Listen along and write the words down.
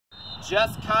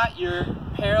just caught your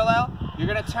parallel, you're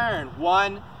going to turn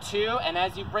 1, 2, and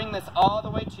as you bring this all the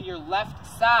way to your left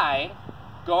side,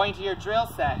 going to your drill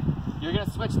set, you're going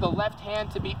to switch the left hand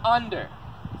to be under.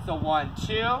 So 1,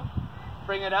 2,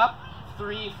 bring it up,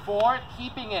 3, 4,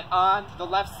 keeping it on the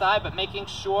left side, but making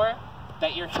sure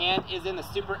that your hand is in the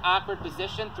super awkward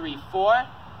position. 3, 4.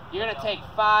 You're going to take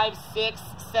 5, 6,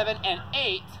 7, and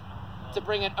 8 to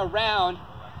bring it around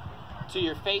to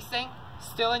your facing.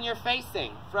 Still in your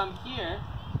facing. From here,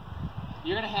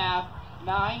 you're going to have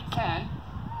 9, 10.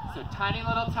 So tiny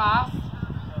little toss,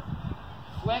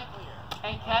 flick,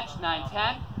 and catch. 9,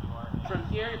 10. From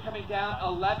here, you're coming down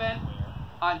 11.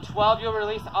 On 12, you'll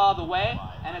release all the way.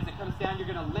 And as it comes down, you're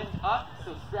going to lift up.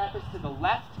 So strap it to the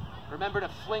left. Remember to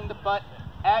fling the butt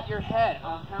at your head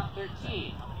on count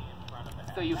 13.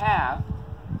 So you have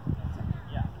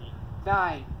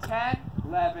 9, 10,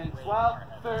 11, 12,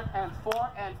 3rd and 4th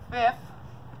and 5th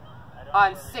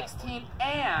on 16,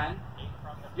 and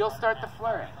you'll start the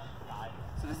flourish.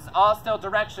 So this is all still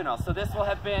directional. So this will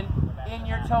have been in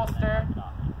your toaster.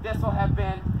 This will have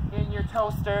been in your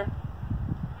toaster.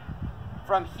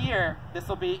 From here, this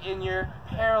will be in your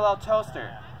parallel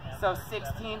toaster. So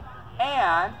 16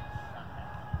 and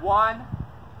 1,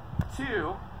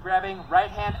 2, grabbing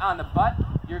right hand on the butt.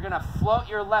 You're going to float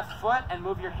your left foot and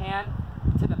move your hand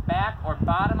to the back or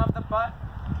bottom of the butt.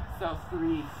 So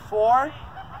 3, 4.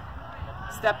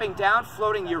 Stepping down,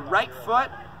 floating your right foot.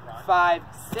 5,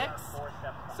 6.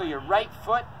 So your right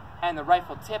foot and the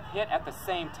rifle tip hit at the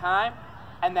same time.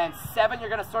 And then 7, you're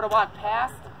going to sort of walk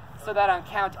past so that on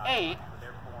count 8,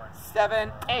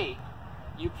 7, 8,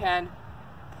 you can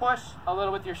push a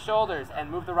little with your shoulders and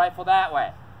move the rifle that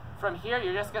way. From here,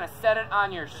 you're just going to set it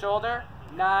on your shoulder.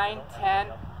 9, 10,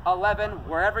 11,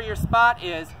 wherever your spot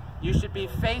is, you should be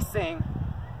facing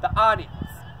the audibles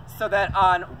so that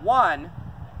on 1,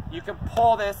 you can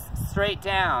pull this straight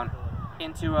down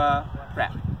into a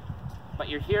prep. But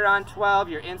you're here on 12,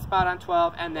 you're in spot on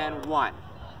 12, and then 1.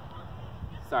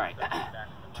 Sorry.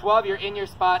 12, you're in your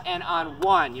spot, and on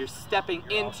 1, you're stepping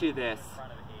into this,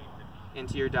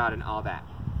 into your dot and all that.